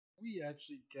we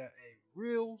actually got a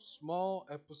real small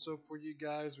episode for you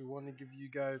guys. We want to give you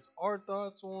guys our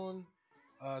thoughts on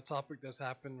a topic that's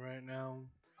happened right now.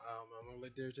 I'm gonna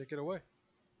let Derek take it away.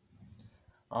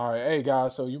 All right, hey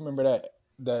guys. So you remember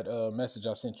that message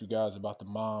I sent you guys about the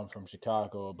mom from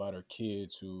Chicago about her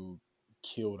kids who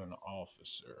killed an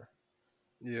officer?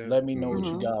 Yeah. Let me know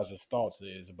what you Mm-hmm. guys' thoughts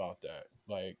is about that.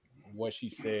 Like what she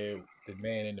said, the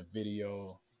man in the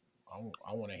video.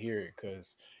 I want to hear it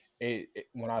because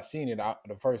when I seen it,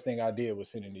 the first thing I did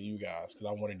was send it to you guys because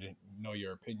I wanted to know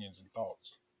your opinions and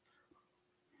thoughts.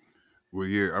 Well,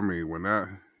 yeah, I mean, when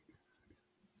I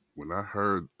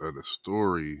heard of the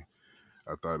story,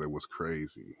 I thought it was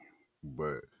crazy.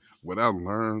 But what I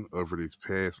learned over these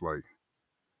past, like,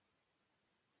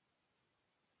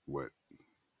 what,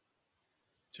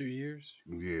 2 years.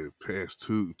 yeah, past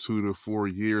two to 4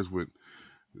 years with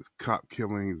cop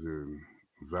killings and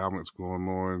violence going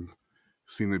on,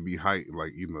 seem to be like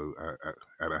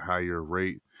at a higher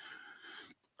rate.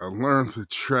 I learned to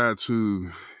try to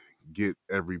get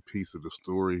every piece of the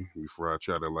story before I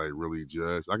try to like really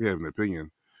judge. I can have an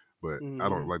opinion, but I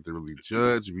don't Hmm. like to really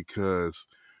judge because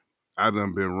I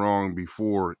done been wrong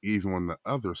before, even on the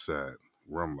other side,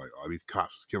 where I'm like, oh, these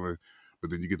cops is killing.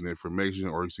 But then you get the information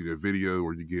or you see the video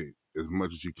or you get as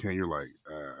much as you can, you're like,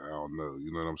 I don't know.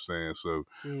 You know what I'm saying? So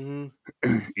Hmm.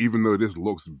 even though this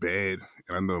looks bad,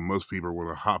 and I know most people are going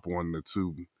to hop on the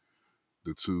two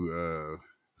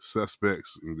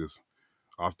suspects and just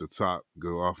off the top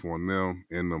go off on them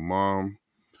and the mom.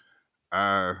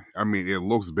 I mean, it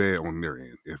looks bad on their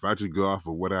end. If I just go off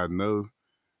of what I know,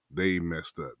 they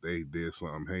messed up. They did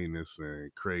something heinous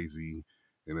and crazy,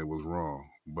 and it was wrong.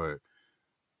 But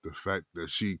the fact that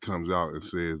she comes out and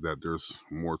says that there's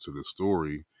more to the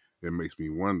story, it makes me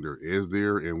wonder: is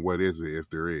there, and what is it if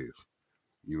there is?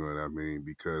 You know what I mean?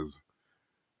 Because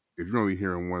if you're only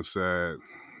hearing one side,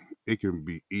 it can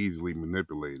be easily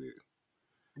manipulated.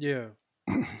 Yeah.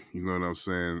 You know what I'm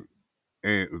saying?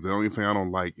 And the only thing I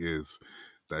don't like is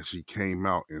that she came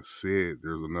out and said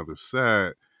there's another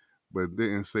side, but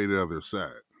didn't say the other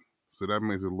side. So that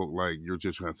makes it look like you're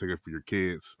just trying to take it for your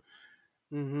kids.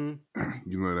 Hmm.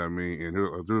 You know what I mean? And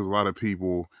there's a lot of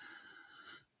people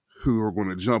who are going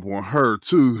to jump on her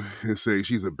too and say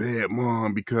she's a bad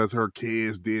mom because her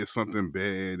kids did something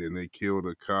bad and they killed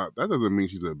a cop. That doesn't mean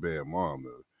she's a bad mom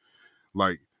though.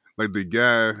 Like like the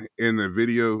guy in the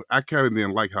video, I kind of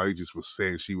didn't like how he just was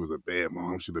saying she was a bad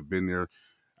mom, should have been there.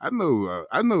 Man,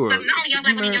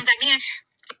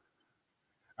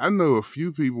 I know a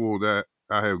few people that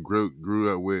I have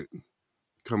grew up with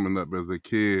coming up as a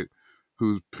kid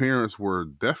whose parents were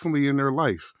definitely in their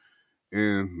life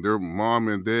and their mom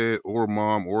and dad or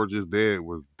mom or just dad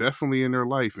was definitely in their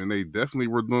life and they definitely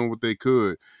were doing what they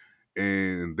could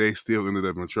and they still ended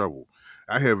up in trouble.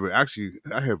 I have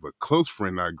a close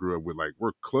friend I grew up with, like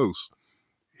we're close.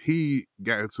 He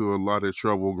got into a lot of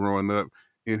trouble growing up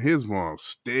and his mom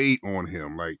stayed on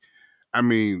him. Like, I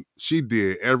mean, she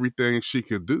did everything she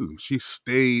could do. She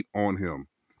stayed on him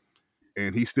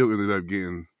and he still ended up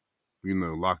getting,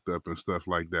 locked up and stuff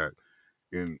like that.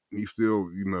 And he still,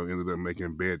 ended up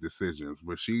making bad decisions.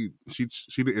 But she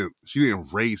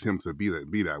didn't raise him to be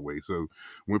that way. So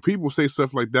when people say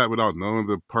stuff like that without knowing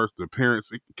the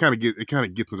parents, it kind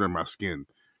of gets under my skin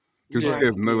because you Yeah. Right.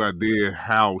 have no Yeah. idea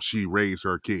how she raised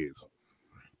her kids.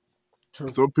 True.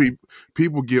 So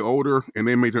people get older and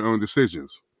they make their own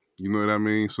decisions. You know what I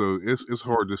mean? So it's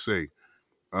hard to say.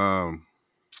 Um,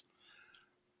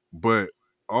 But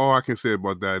all I can say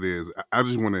about that is I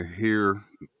just want to hear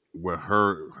what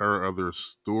her other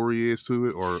story is to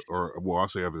it, or well, I'll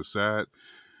say other side,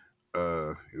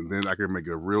 and then I can make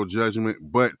a real judgment.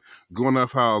 But going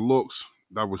off how it looks,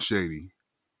 that was shady.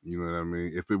 You know what I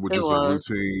mean? If it was It just a was.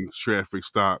 routine traffic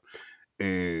stop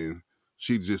and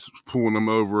she just pulling them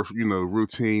over,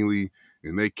 routinely,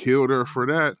 and they killed her for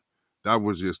that, that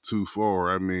was just too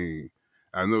far. I mean,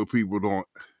 I know people don't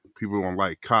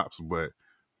like cops, but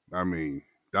I mean,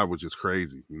 that was just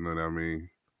crazy. You know what I mean?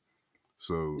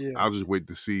 So Yeah. I'll just wait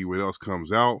to see what else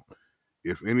comes out,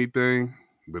 if anything.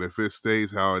 But if it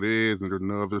stays how it is and there's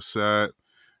no other side,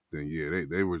 then yeah,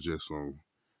 they were just some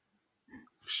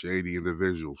shady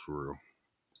individuals for real.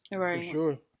 For Right.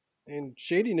 sure. And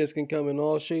shadiness can come in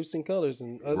all shapes and colors.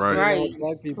 And us Right. being all Right.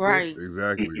 black people, Right.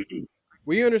 Exactly.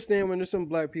 we understand when there's some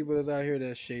black people that's out here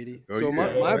that's shady. Oh So yeah. my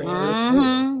Yeah, first, for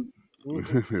real. Mm-hmm.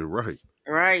 Mhm. Right.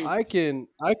 Right. I can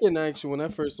actually, when I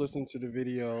first listened to the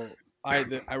video, I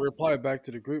replied back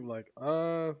to the group like,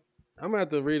 I'm gonna have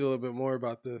to read a little bit more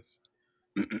about this.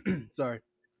 Sorry.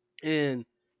 And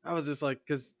I was just like,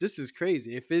 because this is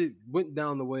crazy. If it went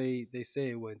down the way they say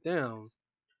it went down,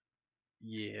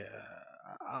 yeah.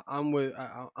 I'm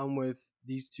with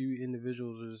these two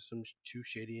individuals. Are some two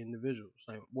shady individuals.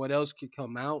 Like, what else could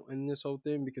come out in this whole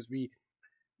thing? Because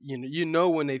you know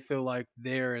when they feel like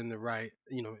they're in the right,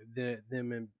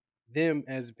 them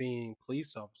as being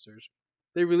police officers,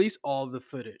 they release all the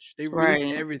footage. They release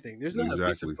Right. everything. There's not a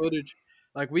piece of Exactly. footage.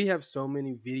 Like, we have so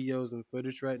many videos and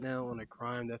footage right now on a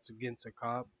crime that's against a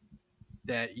cop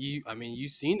that you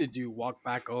seen the dude walk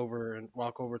back over and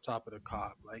walk over top of the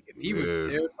cop. Like, if he was Yeah.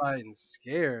 terrified and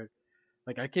scared,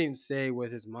 like, I can't say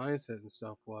what his mindset and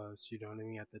stuff was, you know what I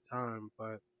mean, at the time,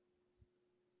 but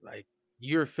like,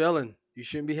 you're a felon. You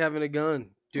shouldn't be having a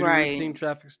gun. Do the Right. routine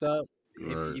traffic stop. If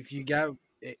Right. if you got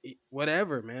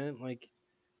whatever, man, like,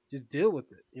 just deal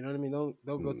with it. You know what I mean?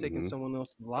 Don't go taking Hmm. someone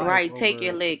else's life Right. Take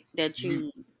your over lick that you.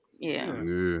 you. Yeah. Yeah.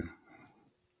 Yeah.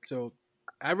 So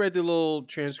I read the little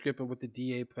transcript of what the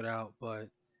DA put out, but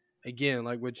again,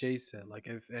 like what Jay said, like,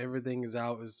 if everything is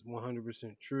out is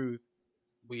 100% truth,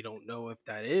 we don't know if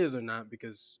that is or not,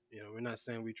 because we're not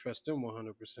saying we trust them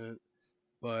 100%.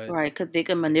 But Right. Because they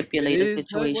can if it manipulate a is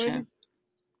that way, situation.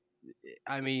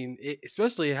 I mean,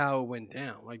 especially how it went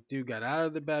down. Like, dude got out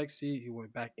of the back seat, he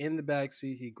went back in the back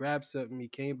seat, he grabbed something, he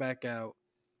came back out,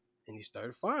 and he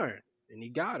started firing, and he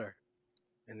got her.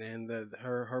 And then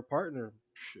her partner,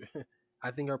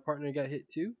 I think our partner got hit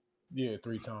too. Yeah,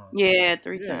 3 times. Yeah,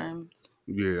 three Yeah. times.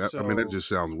 Yeah. I mean, that So just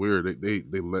sounds weird. They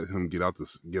let him get out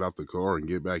the car and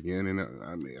get back in, and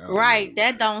I mean, I don't know, Right.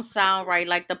 That man. don't sound right.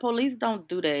 Like the police don't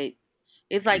do that.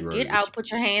 It's like Right. get out,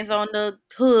 put your hands on the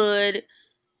hood,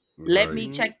 let Right. me mhm.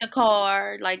 check the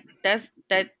car. Like that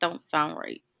don't sound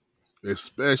right.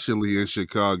 Especially in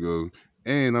Chicago.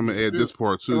 And I'm gonna add True. this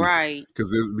part too, Right.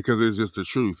 because it's just the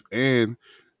truth. And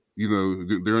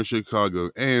they're in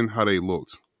Chicago, and how they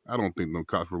looked. I don't think them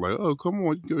cops were like, "Oh, come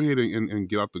on, go ahead and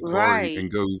get out the car and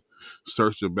Right. go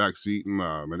search the back seat."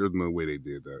 Nah, man, there's no way they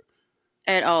did that.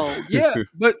 At all. Yeah,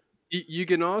 but you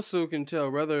can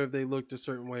tell whether if they looked a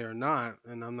certain way or not.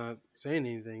 And I'm not saying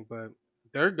anything, but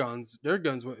their guns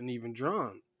wasn't even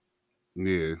drawn,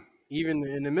 Yeah, even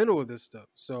in the middle of this stuff.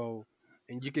 So,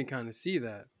 and you can kind of see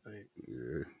that, like,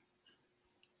 yeah,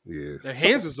 yeah, their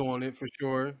hands So was on it for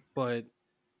sure, but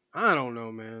I don't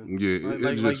know, man. yeah. Like It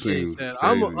like just like Jay seems said, crazy.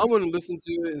 I'm gonna listen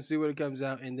to it and see what it comes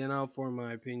out, and then I'll form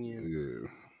my opinion. Yeah,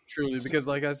 Truly, so because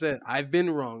like I said, I've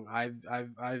been wrong.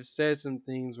 I've said some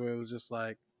things where it was just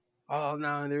like, oh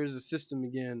no, there's a system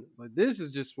again. But this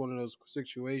is just one of those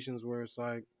situations where it's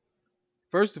like,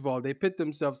 first of all, they put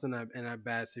themselves in a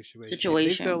bad situation. If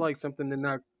they felt Situation. like something in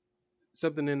that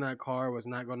car was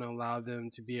not going to allow them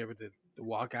to be able to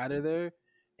walk out of there,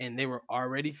 and they were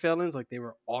already felons, like they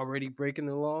were already breaking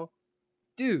the law,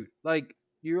 dude, like,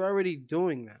 you're already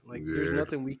doing that. Like, there's yeah,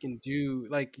 nothing we can do.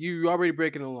 Like, you already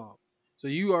breaking the law. So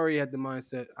you already had the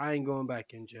mindset, I ain't going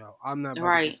back in jail. I'm not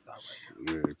about to get Right. stopped right now.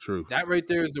 yeah. True. That right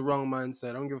there is the wrong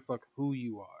mindset. I don't give a fuck who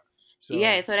you are.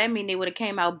 Yeah, So, so that mean they would have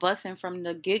came out bussing from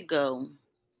the get go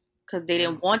because they yeah.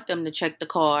 didn't want them to check the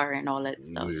car and all that Yeah,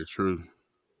 stuff. true.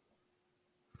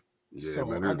 Yeah, so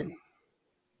man. I get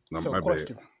No, so my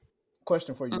bad.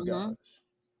 question for you Mm-hmm. guys.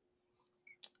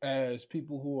 As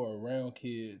people who are around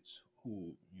kids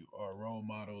who you are role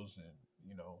models and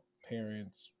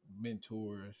parents,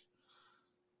 mentors,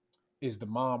 is the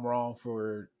mom wrong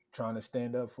for trying to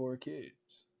stand up for her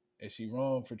kids? Is she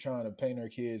wrong for trying to paint her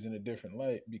kids in a different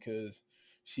light because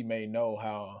she may know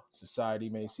how society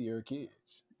may see her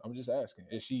kids? I'm just asking.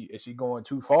 Is she going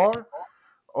too far,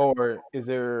 or is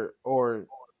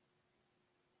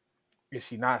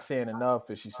she not saying enough?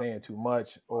 Is she saying too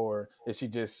much, or is she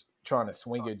just trying to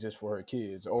swing it just for her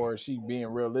kids, or is she being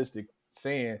realistic,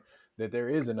 saying that there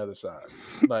is another side?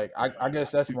 Like I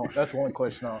guess that's one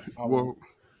question Well,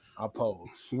 I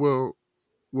pose. well,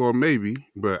 Well, maybe,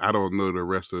 but I don't know the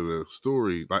rest of the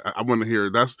story. Like, I want to hear.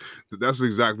 That's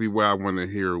exactly why I want to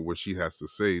hear what she has to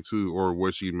say too, or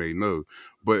what she may know.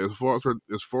 But as far as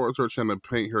her trying to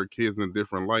paint her kids in a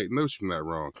different light, no, she's not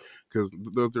wrong, because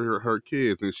those are her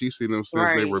kids, and she's seen them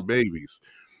since they were Right. babies,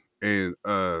 and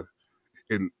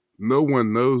no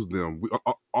one knows them.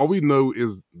 All we know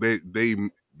is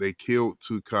that they killed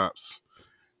two cops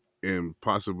and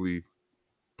possibly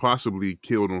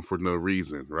killed them for no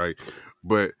reason, right?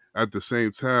 But at the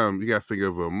same time, you got to think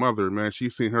of a mother, man.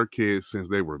 She's seen her kids since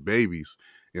they were babies.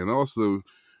 And also,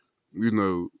 you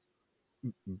know,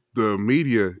 the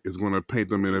media is going to paint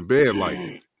them in a bad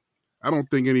light. I don't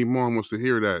think any mom wants to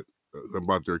hear that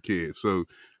about their kids. So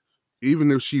even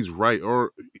if she's right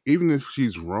or even if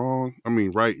she's wrong, I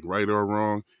mean, right or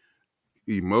wrong,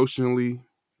 emotionally,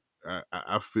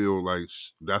 I feel like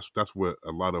that's what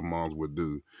a lot of moms would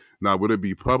do. Now, would it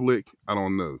be public? I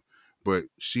don't know, but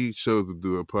she chose to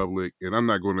do it public, and I'm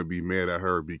not going to be mad at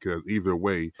her because either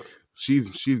way,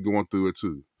 she's going through it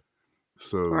too.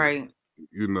 So Right.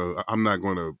 I'm not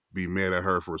going to be mad at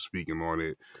her for speaking on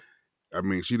it. I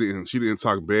mean, she didn't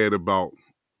talk bad about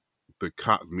the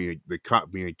cop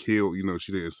being killed.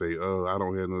 She didn't say, "Oh, I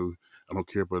don't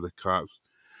care about the cops."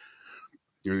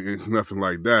 It's nothing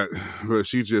like that. But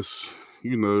she just,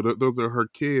 those are her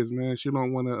kids, man. She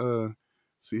don't want to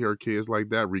see her kids like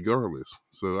that, regardless.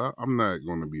 So I'm not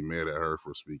going to be mad at her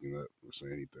for speaking up or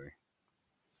saying anything.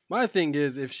 My thing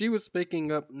is, if she was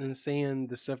speaking up and saying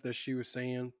the stuff that she was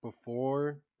saying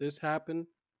before this happened,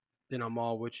 then I'm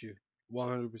all with you,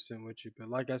 100% with you. But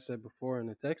like I said before in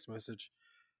the text message,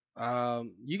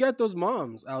 you got those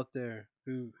moms out there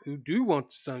who do want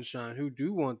the sunshine, who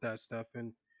do want that stuff,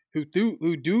 and who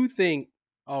do think,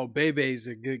 oh, Bebe's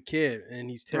a good kid and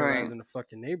he's Right. terrorizing the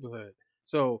fucking neighborhood.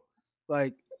 So,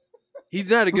 like, he's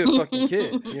not a good fucking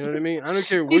kid. You know what I mean? I don't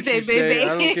care He what you said, say.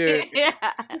 I don't care.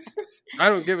 baby. I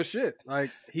don't give a shit.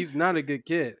 Like, he's not a good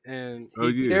kid, and Oh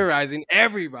he's yeah, terrorizing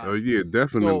everybody. oh yeah,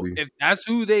 So definitely. if that's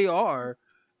who they are,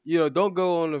 don't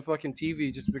go on the fucking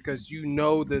TV just because you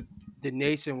know that the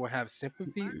nation will have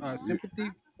sympathy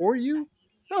for you.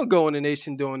 Don't go on the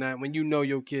nation doing that when you know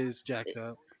your kid is jacked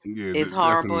up. Yeah, It's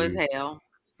horrible as definitely, hell.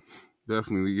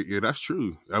 definitely. Yeah, that's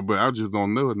true. But I just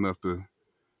don't know enough to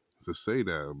say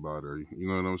that about her. You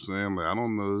know what I'm saying? Like, I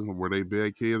don't know. Were they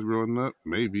bad kids growing up?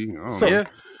 Maybe. I don't So, know. Yeah,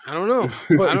 I don't know.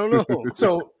 I don't know.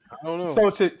 so, I don't know. so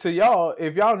to y'all,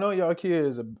 if y'all know your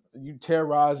kids, you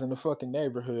terrorizing the fucking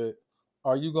neighborhood,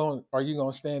 are you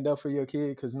gonna stand up for your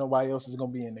kid because nobody else is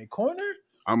gonna be in their corner,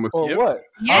 I'm a or Yep. what?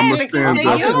 Yeah, I I'm a think because I, stand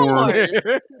they're I up think for 'em. yours.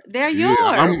 They're Yeah,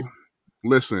 yours.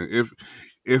 listen.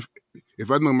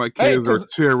 If I know my hey, kids are cause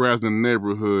terrorizing the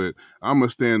neighborhood, I'm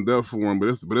gonna stand up for them.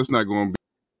 But it's not going to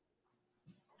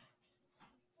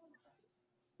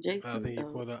I Jason, think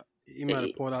he might have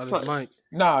eh, pulled out his fuck. mic.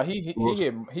 nah, be.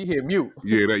 he hit mute.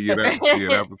 Yeah,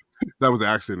 that was an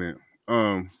accident.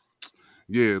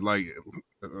 Yeah, like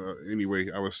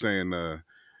anyway, I was saying,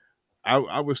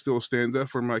 I would still stand up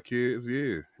for my kids,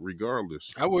 yeah,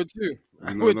 regardless. I would too.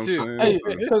 I You know what would I'm too. saying? Hey,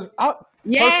 So, cause I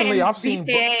Yeah, personally and I've beat seen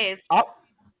their ass. I,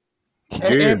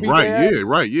 yeah, and beat right, their yeah, ass.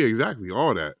 right, yeah, exactly,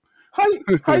 all that.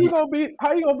 How you gonna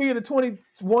beat a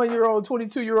 21-year-old,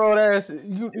 22-year-old ass?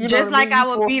 You know what Just I like mean? I You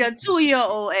would for beat a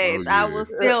 2-year-old ass. Oh I yeah. will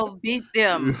still beat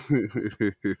them.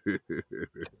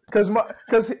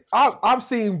 because I've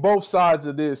seen both sides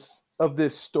of this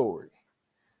story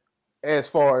as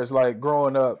far as like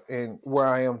growing up and where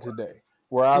I am today,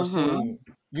 where I've Mm-hmm. seen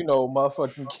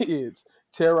motherfucking kids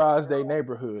terrorize their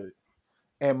neighborhood,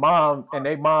 and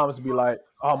they moms be like,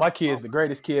 "Oh, my kid's the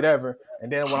greatest kid ever,"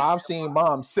 and then when I've seen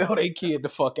moms sell their kid the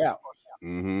fuck out,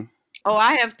 Mm-hmm. Oh,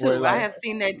 I have where too. I like have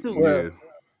seen that too. where Yeah.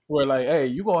 where like, hey,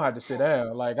 you gonna have to sit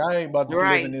down. Like, I ain't about to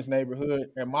live in Right. this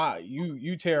neighborhood, and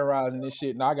you terrorizing this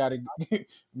shit, and I gotta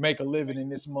make a living in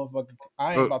this motherfucker.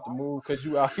 I ain't Oh, about to move because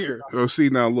you out here. see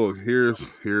now, look, here's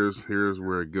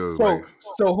where it goes. Like,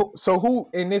 So who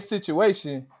in this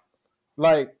situation?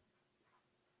 Like,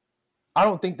 I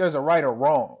don't think there's a right or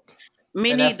wrong,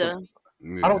 Me and that's the. neither.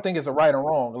 I yeah, don't think it's a right or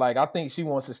wrong. Like, I think she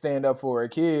wants to stand up for her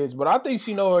kids, but I think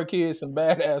she know her kids some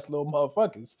badass little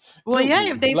motherfuckers Well, too.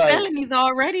 yeah, if yeah, they Like, felonies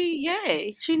already,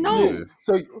 yeah, she yeah. know.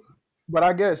 so, but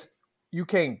I guess you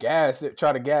can't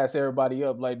try to gas everybody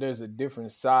up like there's a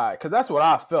different side, because that's what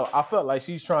I felt. I felt like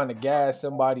she's trying to gas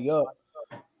somebody up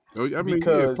Oh, I mean,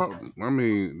 yeah. because I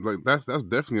mean, like that's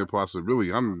definitely a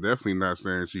possibility. I'm definitely not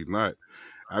saying she's not.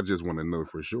 I just want to know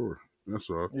for sure. That's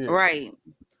all. yeah, Right.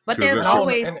 But Because there's and I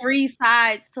don't always and three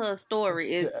sides to a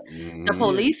story. It's the mm-hmm,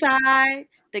 yeah, police side,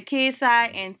 the kid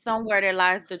side, and somewhere there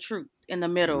lies the truth in the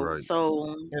middle. right, So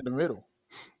in the middle.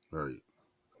 right.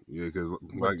 Yeah, because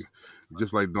But like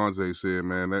just like Dante said,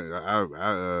 man,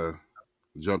 I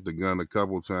jumped the gun a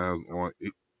couple times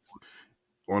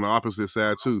on the opposite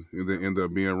side too, and then end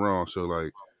up being wrong. So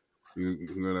like, you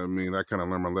know what I mean. I kind of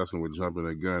learned my lesson with jumping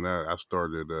the gun. I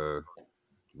started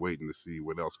waiting to see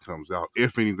what else comes out,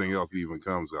 if anything else even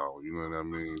comes out. You know what I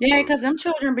mean? yeah, So because them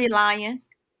children be lying.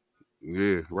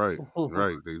 yeah, right,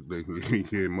 right. They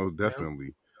yeah, most Yeah.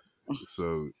 definitely.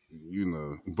 So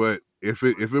but if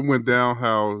it went down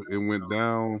how it went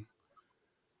down,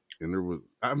 and there was,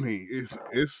 I mean,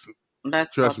 it's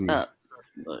That's trust fucked me, up.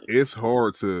 But it's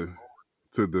hard to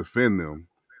defend them,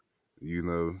 you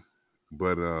know,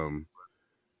 but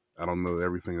I don't know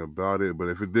everything about it, but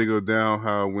if it did go down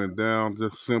how it went down,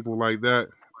 just simple like that,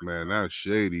 man, that's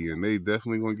shady, and they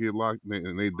definitely gonna get locked,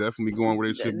 and they definitely going where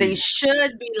they should they be.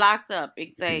 should be locked up.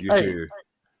 Exactly. hey, Yeah,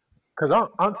 because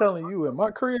I'm telling you, in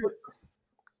my career,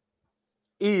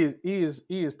 he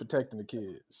is protecting the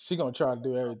kids. She gonna try to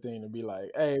do everything to be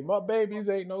like, hey, my babies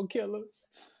ain't no killers.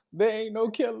 They ain't no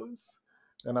killers.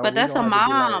 And But we that's gonna a have to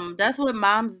be like, mom. That's what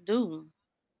moms do.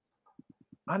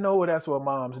 I know that's what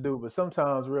moms do, but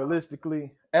sometimes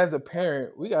realistically, as a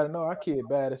parent, we gotta know our kid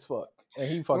bad as fuck. And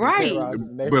he fucking Right. terrorizing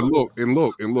the But neighborhood.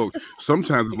 look.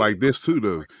 Sometimes it's like this too,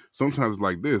 though. Sometimes it's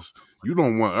like this. You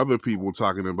don't want other people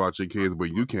talking about your kids,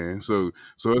 but you can. So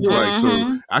it's Yeah. like, so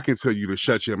Mm-hmm. I can tell you to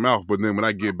shut your mouth, but then when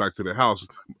I get back to the house,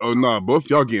 oh no, both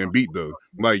y'all getting beat though.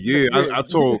 Like, yeah, Yeah. I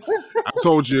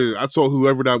told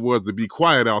whoever that was to be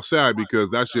quiet outside because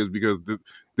that's just because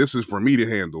this is for me to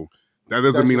handle. That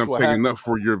doesn't That's mean just I'm what taking happened. up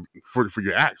for your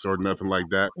acts or nothing like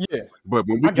that. Yeah, But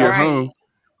when we I get got you. Right. home,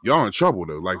 y'all in trouble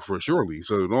though, like for surely.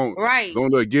 So Right.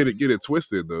 don't get it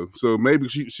twisted though. So maybe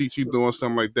she doing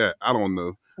something like that. I don't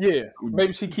know. Yeah,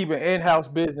 maybe she keeping in-house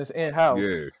business in-house,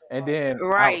 Yeah, and then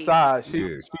Right. outside she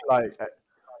yeah, like,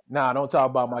 nah, don't talk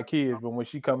about my kids. But when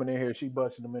she coming in here, she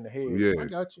busting them in the head. I yeah.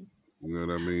 got you. You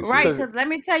know what I mean? So Right. Cause Because let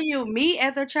me tell you, me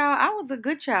as a child, I was a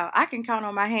good child. I can count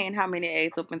on my hand how many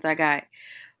ass whoopings I got.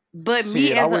 But me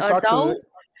shit, I as an wish I could.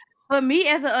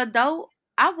 adult,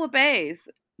 I whoop ass.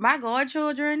 My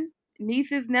godchildren,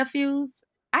 nieces, nephews,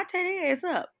 I tear their ass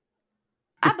up.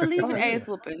 I believe Oh in yeah, ass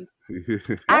whoopings.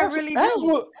 I really ass do.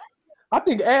 whoop. I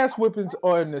think ass whippings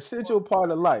are an essential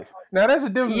part of life. Now, there's a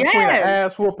difference between an Yes.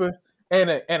 ass whooping and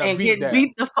a And beat get down.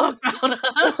 beat the fuck out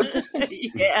of.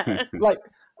 Yeah. Like,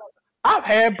 I've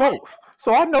had both,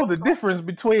 so I know the difference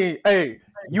between, hey,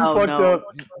 you Oh fucked no.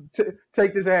 up,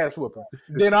 take this ass whooping.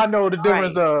 Then I know the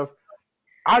difference Right. of,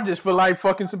 I just feel like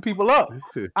fucking some people up.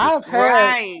 I've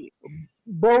had Right.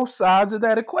 both sides of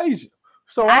that equation,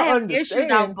 so I I have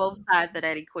issued out understand. both sides of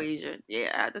that equation.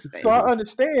 Yeah, I So I understand.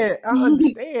 understand. I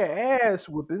understand ass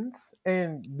whoopings,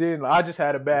 and then I just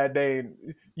had a bad day, and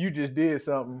you just did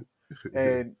something,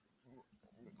 and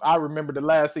I remember the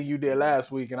last thing you did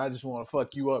last week, and I just want to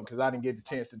fuck you up because I didn't get the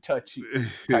chance to touch you,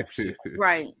 type of shit.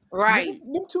 Right. Right.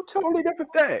 Them two totally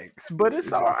different things, but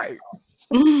it's all right.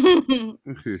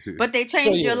 But they So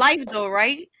changed your yeah, life though,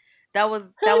 right? That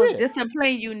hell was yeah,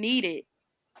 discipline you needed.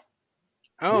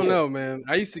 I don't yeah. know, man.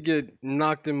 I used to get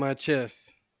knocked in my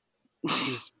chest.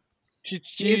 Just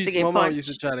You used to my get mom used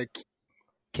to punched. try to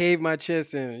cave my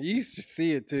chest in. You used to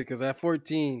see it too, because at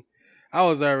 14, I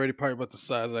was already probably about the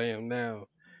size I am now.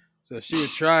 So she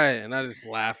would try it, and I just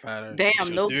laugh at her. Damn,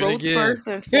 She'll no do it growth again. spurts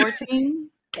since 14.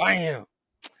 Bam.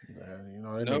 Man, you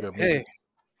know that Nope. nigga make Hey,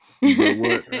 it. but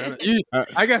what? I,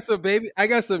 I got some I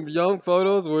got some young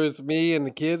photos where it's me and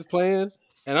the kids playing,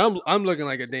 and I'm looking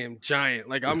like a damn giant.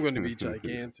 Like I'm going to be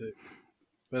gigantic.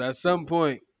 But at some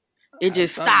point, It I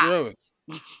just stopped stopped. growing.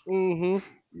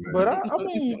 Mm-hmm. But man, I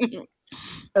mean,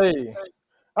 hey,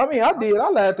 I mean, I did. I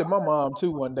laughed at my mom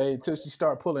too one day until she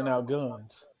started pulling out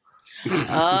guns. she took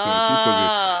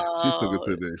it Oh.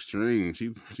 to the extreme. She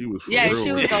was for Yeah, real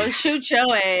she was with gonna shoot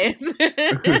your ass.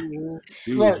 Mm-hmm.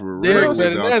 she was Like for real Derek real with shit.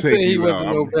 better it. I'll not say take he you wasn't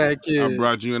out. no bad I kid.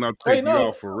 brought you and I'll Hey, take you no,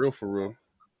 out for real, for real.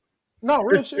 no,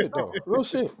 real shit though. Real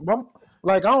shit.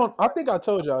 Like I don't. I think I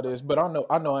told y'all this, but I know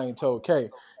I ain't told Kay.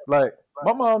 Like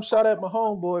my mom shot at my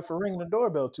homeboy for ringing the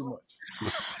doorbell too much.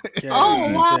 Oh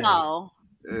God Hey, dang. wow.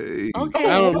 hey. I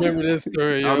I mean, don't Okay. remember this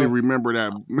story, I don't even yo. remember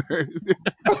that.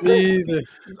 Me either.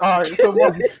 all right. So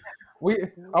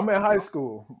I'm in high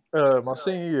school, my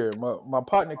senior year. My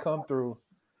partner come through.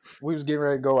 We was getting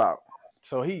ready to go out,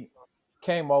 so he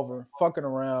came over, fucking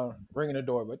around, ringing the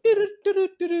doorbell,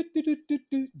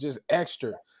 just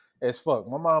extra as fuck.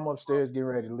 My mom upstairs getting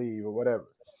ready to leave or whatever.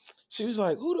 She was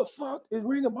like, "Who the fuck is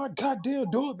ringing my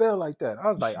goddamn doorbell like that?" I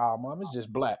was like, "Ah, mom, it's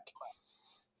just black."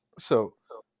 So,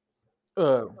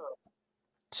 uh,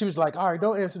 she was like, "All right,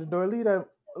 don't answer the door. Leave that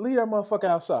motherfucker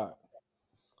outside."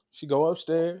 She go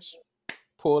upstairs,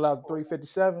 pull out the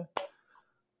 357,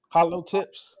 hollow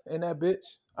tips in that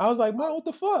bitch. I was like, "Mom, what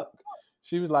the fuck?"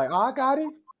 She was like, "Oh, I got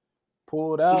it."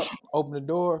 Pulled out, opened the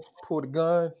door, pulled the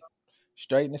gun,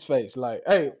 straight in his face. Like,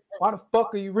 "Hey, why the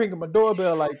fuck are you ringing my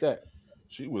doorbell like that?"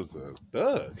 She was a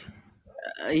thug.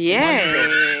 My nigga,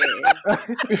 Yeah.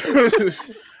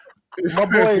 my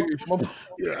boy, my,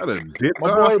 Yeah, I'd have dipped my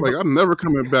off. boy, Like, I'm never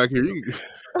coming back here.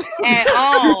 At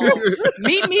all.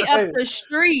 Meet me up hey, the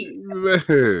street.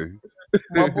 Man.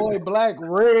 my boy Black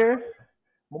ran.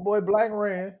 My boy Black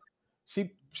ran.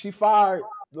 She fired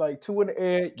like two in the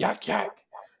air, yak yak,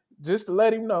 just to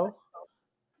let him know.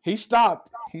 He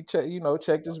stopped. He checked,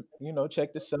 checked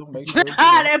himself, make sure,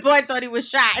 That boy thought he was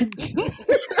shot.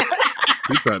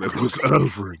 He thought it was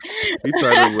over. He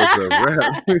thought it was a wrap.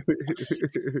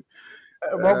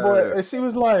 My boy, uh, and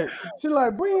she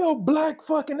like, bring your black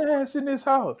fucking ass in this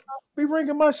house. Be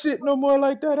ringing my shit no more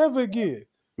like that ever again.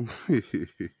 Did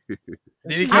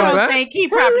he I come don't back? think he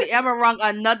probably ever rung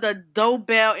another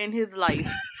doorbell in his life.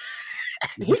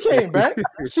 He came back.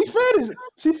 She fed his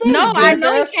No, I black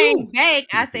know he ass came too. back.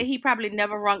 I said he probably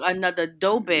never rung another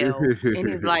doorbell in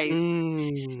his life.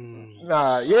 Mm.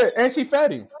 Nah, yeah, and she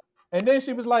fed him. And then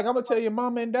she was like, I'm gonna tell your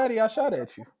mama and daddy I shot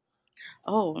at you.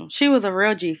 Oh, she was a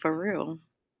real G for real.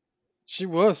 She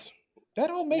was. That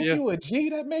don't make Yeah. you a G,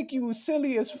 that make you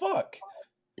silly as fuck.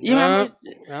 You remember?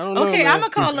 I don't know. Okay, man. I'm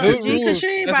gonna call her a Hood G because rules. she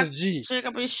ain't That's about a G. she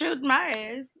gonna be shooting my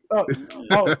ass.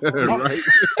 Right.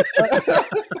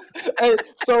 Hey,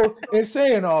 so in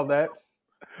saying all that,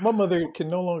 my mother can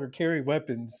no longer carry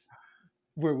weapons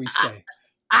where we stay.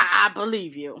 I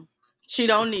believe you. She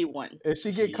don't need one. If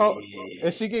she get caught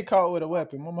with a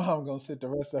weapon, my mom gonna sit the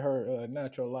rest of her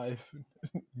natural life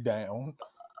down.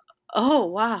 Oh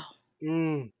wow.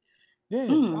 Mm. Yeah,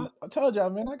 Mm. I told y'all,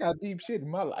 man, I got deep shit in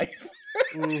my life.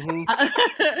 Mm-hmm.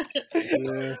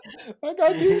 Yeah. I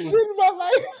got deep shit in my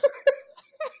life.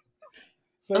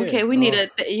 So, Okay, yeah. we need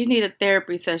you need a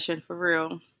therapy session for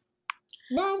real.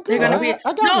 No, I'm They're good. gonna be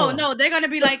I got one. no. They're gonna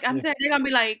be like I'm Yeah. saying. They're gonna be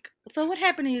like. So what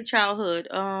happened in your childhood?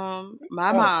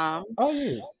 My Oh, mom. Oh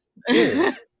yeah,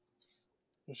 yeah.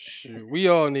 Shoot, we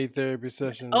all need therapy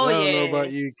sessions. Oh I don't know yeah.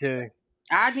 about you, Kay.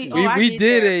 I need. We I we need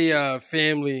did therapy. a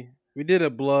family. We did a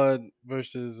blood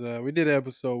versus. We did an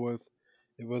episode with.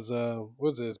 It was what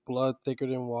was this blood thicker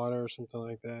than water or something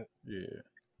like that. Yeah.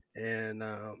 And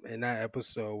in that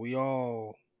episode, we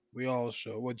all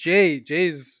show. Well,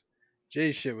 Jay's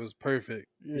shit was perfect.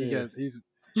 Yeah. He's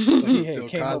He fucking had Bill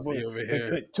came up Cosby with over the here.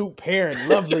 good two-parent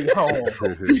lovely home.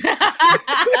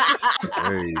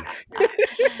 Hey.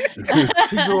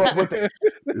 He grew up with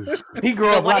he grew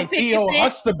The up white like picket Theo fence?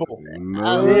 Huxtable.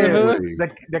 No Yeah, way.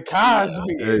 the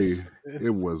Cosbys. Hey, it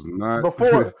was not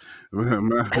Before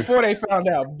man, before they found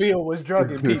out Bill was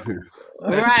drugging people.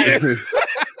 Right.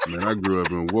 man, I grew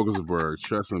up in Wilkinsburg.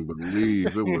 Trust and believe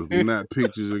it was not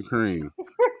peaches and cream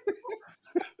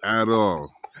at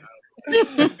all. Yeah,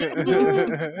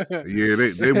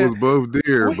 they was both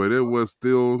there, but it was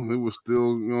still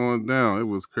going down. It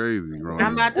was crazy growing I'm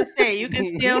up. about to say you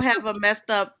can still have a messed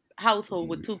up household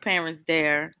with two parents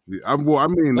there. Yeah, well, I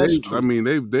mean, That's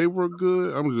true. they were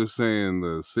good. I'm just saying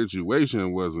the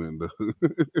situation wasn't the.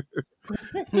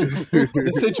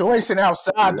 The situation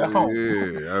outside the home.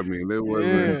 Yeah, I mean,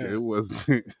 it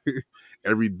wasn't.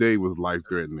 Every day was life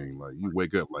threatening. Like you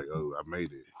wake up like, oh, I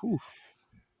made it. Whew.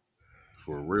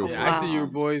 For real. Yeah, for I see real. your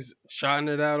boys shouting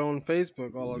it out on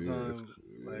Facebook all the Yeah, time.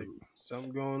 Like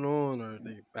something going on or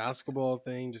the basketball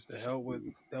thing just to help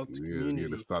the community. Yeah,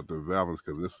 to stop the violence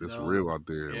because it's real out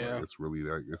there. Yeah. Like, it's really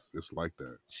that it's like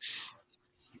that.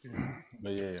 Yeah.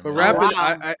 But yeah, But man. rapping,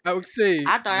 wow. I would say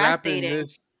I thought I rapping stayed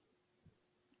this.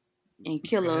 in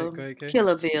Go ahead, Kay.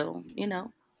 Killerville, you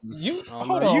know. You Oh,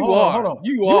 hold no, on, you hold on, are. hold on.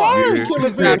 You You are. are in Yeah. You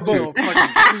just rapped Killerville. on fucking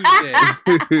Tuesday.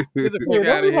 Get the Yeah, fuck don't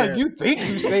out be of like here. you think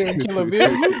you stay in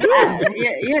Killerville.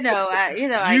 You do.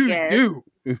 I You guess. do.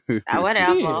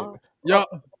 Whatever. Yeah. Yo,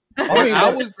 I mean,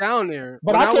 I was down there.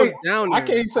 but When I was can't. down I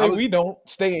there, can't say we don't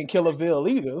stay in Killerville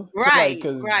either. Right,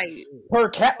 Because right. per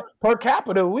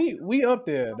capita, we up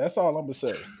there. That's all I'm gonna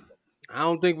say. I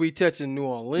don't think we touching New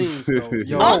Orleans though.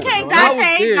 Yo, No. Okay, when I was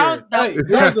Dante, there, don't.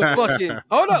 there was a fucking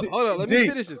hold up. Let me D.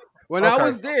 finish this. When I Okay.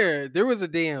 was there was a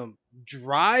damn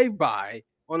drive-by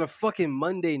on a fucking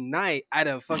Monday night at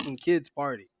a fucking kids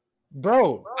party.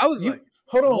 Bro, I was like,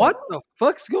 hold on. what the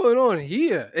fuck's going on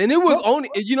here? And it was No. only,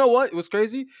 you know what? It was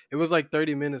crazy. It was like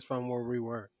 30 minutes from where we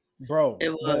were. Bro,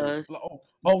 It was.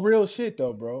 on real shit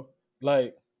though, bro.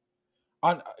 Like,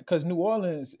 because New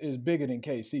Orleans is bigger than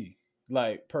KC,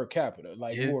 like per capita,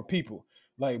 like Yeah. more people.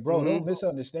 Like, bro, don't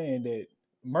misunderstand that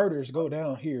murders go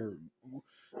down here,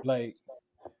 like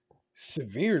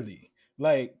severely.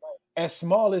 Like, as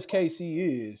small as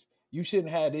KC is, you shouldn't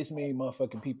have this many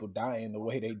motherfucking people dying the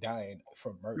way they dying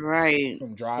from murder, Right.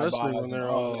 from Especially drive-bys when and they're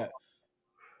all all. that.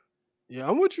 Yeah,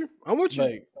 I'm with you.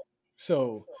 Like,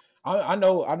 so I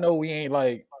know we ain't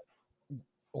like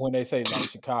when they say like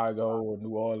Chicago or New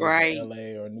Orleans Right. or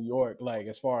LA or New York, like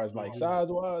as far as like size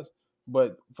wise,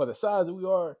 but for the size that we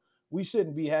are, we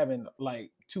shouldn't be having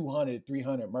like 200,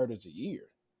 300 murders a year.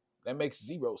 That makes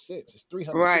 0 sense. It's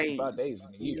 365 days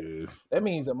in a year. Yeah. That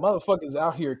means a motherfucker's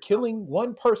out here killing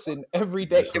one person every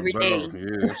day. It's Every about- day.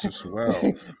 Yeah, it's just wow.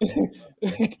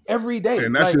 Every day.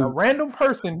 And that's Like just- a random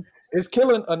person is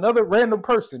killing another random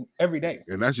person every day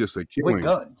And that's just a killing. with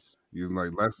guns. You like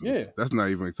that's Yeah. that's not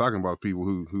even talking about people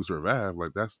who survive.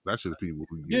 Like that's just people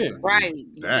who get, Yeah. like, Right.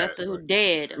 get That's the who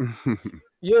dead.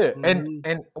 Yeah, Mhm.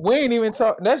 and we ain't even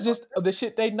talk. That's just the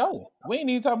shit they know. We ain't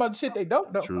even talking about the shit they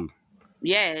don't know. True.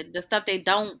 Yeah, the stuff they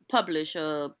don't publish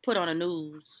or put on the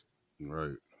news.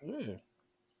 Right. Yeah.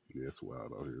 Yeah, it's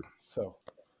wild out here. So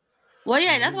Well,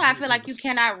 yeah, Yeah, that's why I feel like you it's-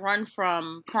 cannot run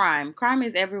from crime. Crime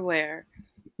is everywhere.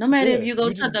 No matter if yeah, you go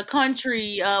you to just the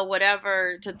country,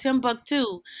 whatever, to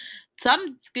Timbuktu,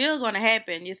 something's still gonna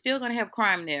happen. You're still gonna have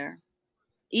crime there,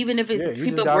 even if it's you just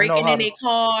people gotta know breaking how in to their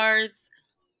cars,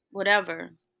 whatever.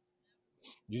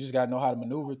 know how to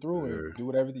maneuver through Yeah. and do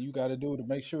whatever that you got to do to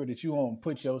make sure that you don't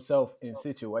put yourself in Right.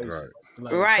 situations.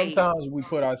 Like Right, sometimes we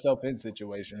put ourselves in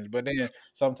situations, but then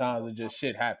sometimes it just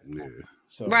shit happens. Yeah.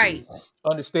 So right,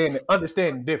 understand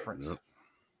the difference. Yep.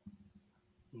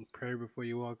 pray before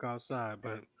you walk outside.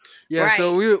 But yeah,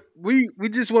 so right. we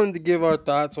just wanted to give our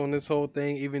thoughts on this whole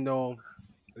thing, even though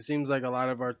it seems like a lot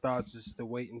of our thoughts is to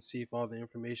wait and see if all the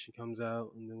information comes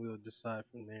out, and then we'll decide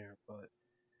from there. But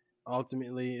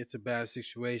ultimately, it's a bad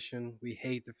situation. We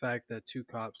hate the fact that two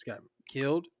cops got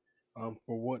killed,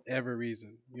 for whatever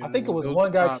reason. You I know what I think it mean? was Those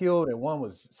one got cops. killed and one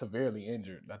was severely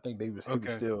injured. I think he was Okay.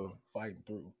 still fighting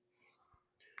through.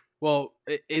 Well,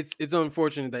 it's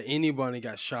unfortunate that anybody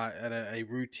got shot at a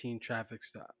routine traffic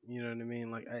stop. You know what I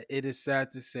mean? Like it is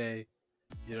sad to say.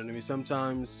 You know what I mean?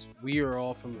 Sometimes we are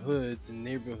all from hoods and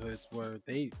neighborhoods where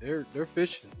they're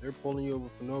fishing. They're pulling you over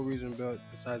for no reason but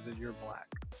besides that you're black.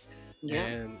 Yeah,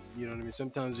 And you know what I mean?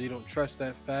 Sometimes you don't trust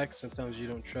that fact. Sometimes you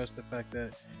don't trust the fact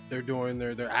that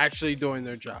they're actually doing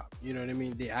their job. You know what I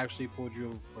mean? They actually pulled you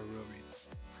over for a real reason.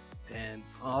 And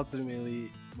ultimately,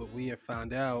 what we have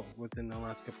found out within the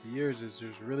last couple of years is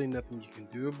there's really nothing you can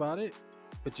do about it,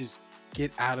 but just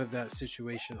get out of that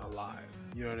situation alive.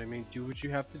 You know what I mean? Do what you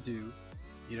have to do.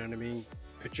 You know what I mean?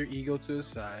 Put your ego to the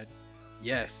side.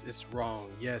 Yes, it's wrong.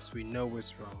 Yes, we know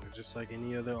it's wrong. It's just like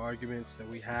any other arguments that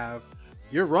we have.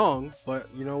 You're wrong, but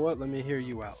you know what? Let me hear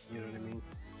you out. You know what I mean?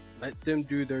 Let them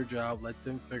do their job. Let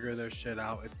them figure their shit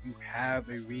out. If you have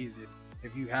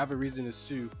a reason to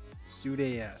sue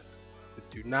their ass. But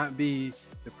do not be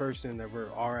the person that we're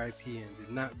RIP in.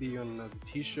 Do not be on another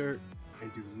T-shirt,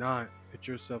 and do not put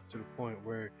yourself to the point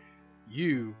where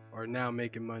you are now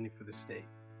making money for the state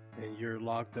and you're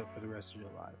locked up for the rest of your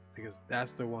life, because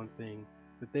that's the one thing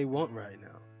that they want right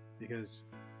now, because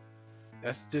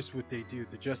that's just what they do.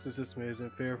 The justice system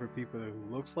isn't fair for people who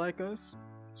looks like us,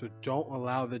 so don't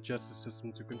allow the justice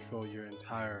system to control your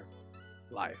entire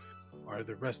life or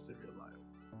the rest of your life.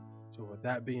 So with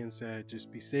that being said, just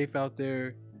be safe out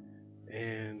there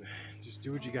and just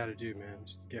do what you got to do, man,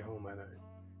 just to get home at night.